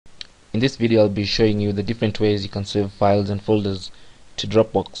In this video I'll be showing you the different ways you can save files and folders to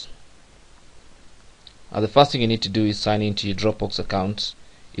Dropbox. The first thing you need to do is sign into your Dropbox account.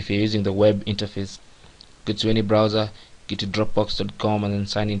 If you're using the web interface, go to any browser, go to dropbox.com and then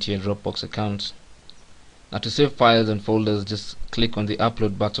sign into your Dropbox account. Now to save files and folders, just click on the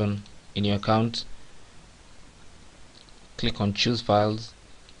upload button in your account, click on choose files,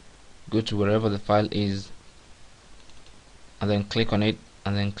 go to wherever the file is and then click on it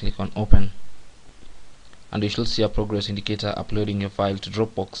and then click on open, and you should see a progress indicator uploading your file to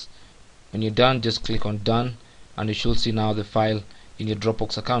Dropbox. When you're done, just click on done and you should see now the file in your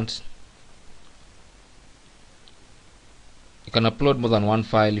Dropbox account. You can upload more than one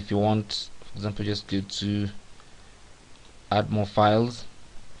file if you want. For example, just go to add more files,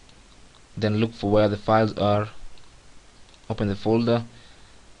 then look for where the files are, open the folder,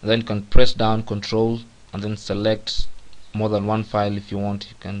 then you can press down Control and then select more than one file. If you want,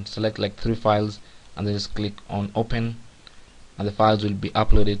 you can select like 3 files and then just click on open, and the files will be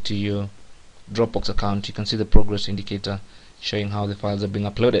uploaded to your Dropbox account. You can see the progress indicator showing how the files are being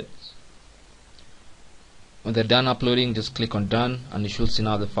uploaded. When they're done uploading, just click on done and you should see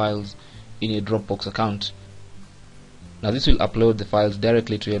now the files in your Dropbox account. Now this will upload the files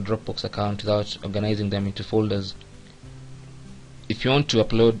directly to your Dropbox account without organizing them into folders. If you want to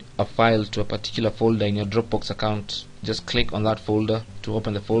upload a file to a particular folder in your Dropbox account, just click on that folder to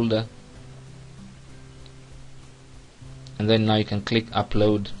open the folder, and then now you can click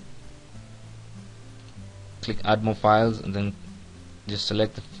upload, click add more files and then just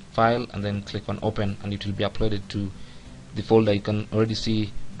select the file and then click on open, and it will be uploaded to the folder. You can already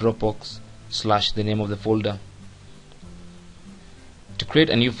see Dropbox / the name of the folder. To create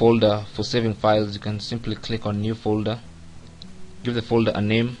a new folder for saving files, you can simply click on new folder, give the folder a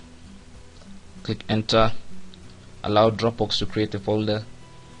name, click enter, allow Dropbox to create the folder,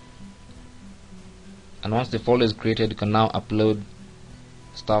 and once the folder is created, you can now upload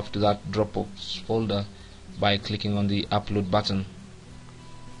stuff to that Dropbox folder by clicking on the upload button.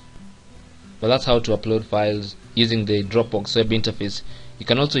 But that's how to upload files using the Dropbox web interface. You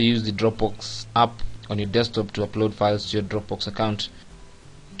can also use the Dropbox app on your desktop to upload files to your Dropbox account.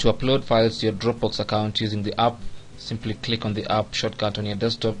 To upload files to your Dropbox account using the app, simply click on the app shortcut on your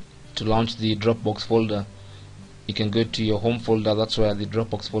desktop to launch the Dropbox folder. You can go to your home folder, that's where the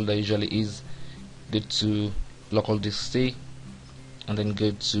Dropbox folder usually is. Go to local disk C and then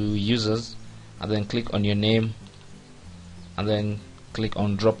go to users and then click on your name and then click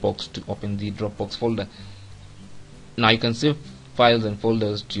on Dropbox to open the Dropbox folder. Now you can save files and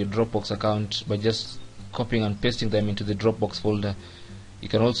folders to your Dropbox account by just copying and pasting them into the Dropbox folder. You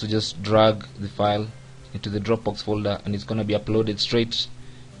can also just drag the file into the Dropbox folder and it's going to be uploaded straight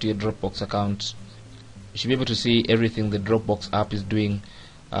to your Dropbox account. You should be able to see everything the Dropbox app is doing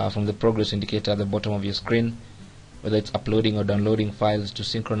from the progress indicator at the bottom of your screen, whether it's uploading or downloading files to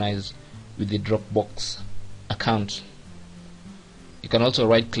synchronize with the Dropbox account. You can also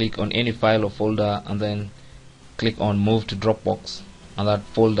right click on any file or folder and then click on move to Dropbox, and that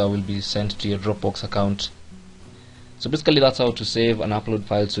folder will be sent to your Dropbox account. So basically that's how to save and upload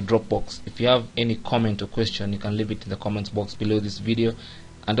files to Dropbox. If you have any comment or question, you can leave it in the comments box below this video,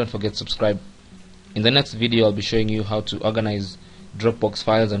 and don't forget to subscribe. In the next video I'll be showing you how to organize Dropbox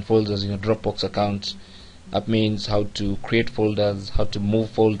files and folders in your Dropbox account. That means how to create folders, how to move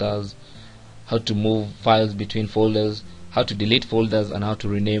folders, how to move files between folders, how to delete folders, and how to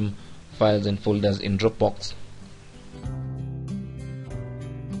rename files and folders in Dropbox.